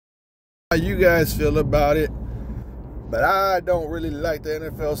How you guys feel about it, but I don't really like the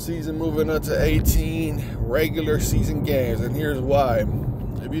NFL season moving up to 18 regular season games, and here's why.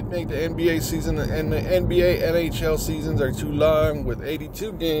 If you think the NBA season and the NBA NHL seasons are too long with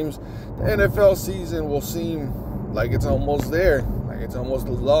 82 games, the NFL season will seem like it's almost there, like it's almost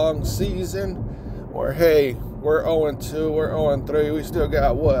a long season, or hey, we're 0-2, we're 0-3, we still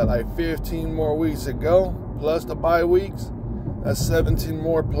got what, like 15 more weeks to go, plus the bye weeks. That's 17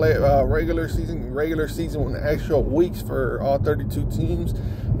 more regular season with extra weeks for all 32 teams.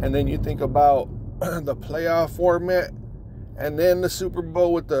 And then you think about the playoff format, and then the Super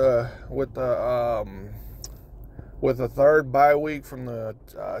Bowl with the third bye week from the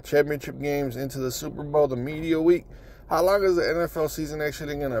championship games into the Super Bowl, the media week. How long is the NFL season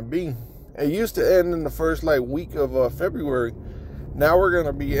actually gonna be? It used to end in the first week of February. Now we're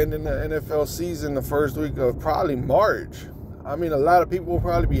gonna be ending the NFL season the first week of probably March. I mean, a lot of people will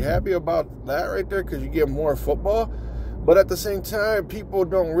probably be happy about that right there because you get more football. But at the same time, people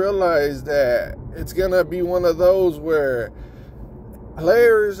don't realize that it's going to be one of those where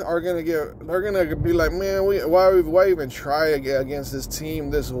players are going to be like, man, why even try against this team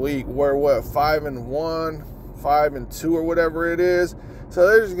this week? We're, 5-1, 5-2 or whatever it is. So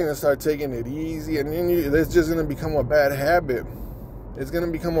they're just going to start taking it easy. And then it's just going to become a bad habit. It's going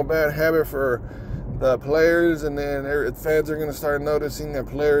to become a bad habit for the players, and then fans are going to start noticing that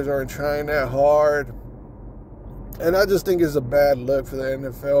players aren't trying that hard. And I just think it's a bad look for the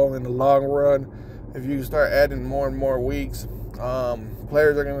NFL in the long run. If you start adding more and more weeks,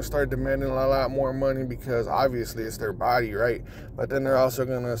 players are going to start demanding a lot more money because obviously it's their body, right? But then they're also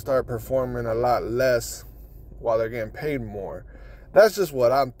going to start performing a lot less while they're getting paid more. That's just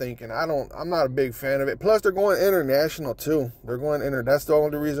what I'm thinking. I'm not a big fan of it. Plus, they're going international too. That's the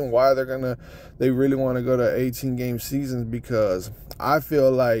only reason why they really want to go to 18-game seasons, because I feel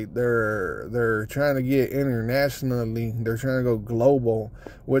like they're trying to get internationally. They're trying to go global,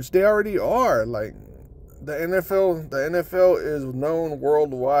 which they already are. Like the NFL is known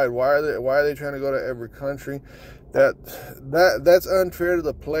worldwide. Why are they trying to go to every country? That's unfair to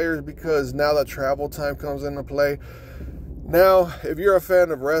the players, because now that travel time comes into play. Now, if you're a fan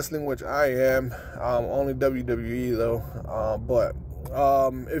of wrestling, which I am, only WWE though, but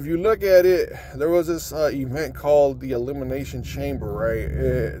if you look at it, there was this event called the Elimination Chamber, right?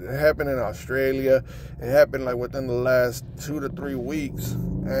 It happened in Australia. It happened within the last 2 to 3 weeks,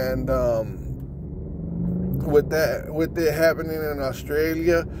 and with it happening in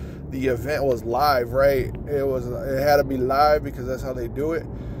Australia, the event was live, right? It had to be live because that's how they do it.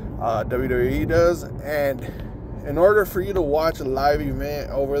 WWE does, and in order for you to watch a live event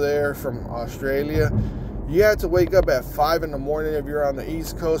over there from Australia, you had to wake up at 5 in the morning if you're on the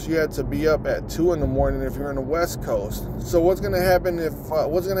East Coast. You had to be up at 2 in the morning if you're on the West Coast. So what's going to happen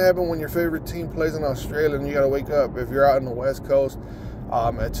when your favorite team plays in Australia and you got to wake up if you're out on the West Coast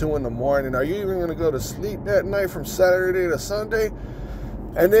at 2 in the morning? Are you even going to go to sleep that night from Saturday to Sunday?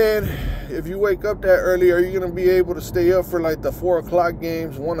 And then if you wake up that early, are you going to be able to stay up for the 4 o'clock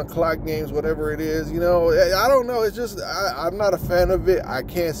games, 1 o'clock games, whatever it is? I don't know. It's just, I'm not a fan of it. I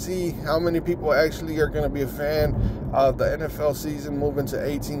can't see how many people actually are going to be a fan of the NFL season moving to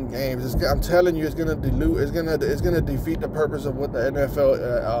 18 games. I'm telling you, it's going to dilute, it's going to defeat the purpose of what the NFL,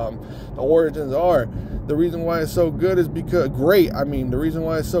 the origins are. The reason why it's so good is because, the reason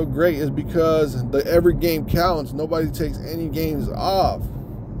why it's so great is because every game counts. Nobody takes any games off.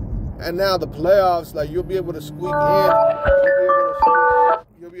 And now the playoffs, you'll be able to squeak in.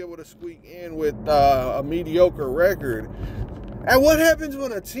 You'll be able to squeak in with a mediocre record. And what happens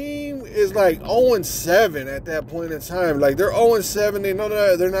when a team is 0-7 at that point in time? They're 0-7. They know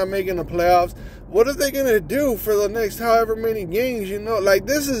that they're not making the playoffs. What are they gonna do for the next however many games?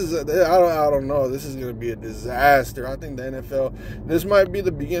 This is I don't know. This is gonna be a disaster. I think the NFL. This might be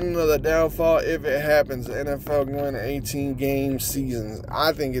the beginning of the downfall if it happens. The NFL going to 18-game seasons.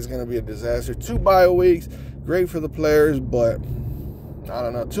 I think it's gonna be a disaster. 2 bye weeks, great for the players, but I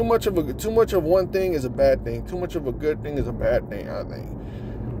don't know. Too much of one thing is a bad thing. Too much of a good thing is a bad thing, I think.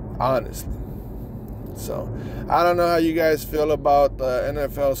 Honestly. So, I don't know how you guys feel about the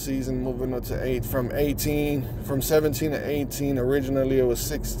NFL season moving up to from 17 to 18. Originally, it was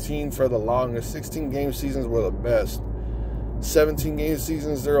 16 for the longest. 16-game seasons were the best. 17-game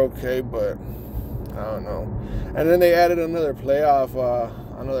seasons, they're okay, but I don't know. And then they added another playoff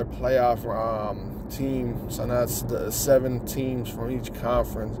team, so now it's the 7 teams from each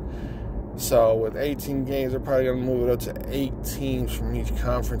conference. So with 18 games, they're probably going to move it up to 8 teams from each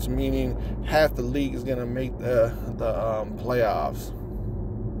conference, meaning half the league is going to make the playoffs.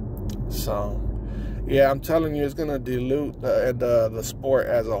 So Yeah, I'm telling you, it's gonna dilute the sport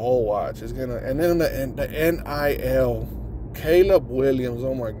as a whole. Watch, it's gonna, and then the NIL, Caleb Williams.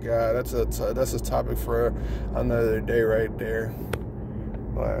 Oh my God, that's a topic for another day right there.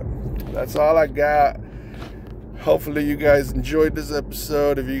 But that's all I got. Hopefully you guys enjoyed this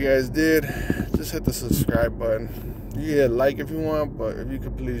episode. If you guys did, just hit the subscribe button. You can hit like if you want, but if you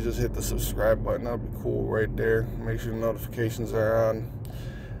could please just hit the subscribe button, that'll be cool right there. Make sure the notifications are on.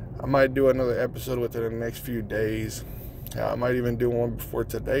 I might do another episode within the next few days. I might even do one before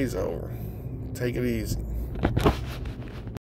today's over. Take it easy.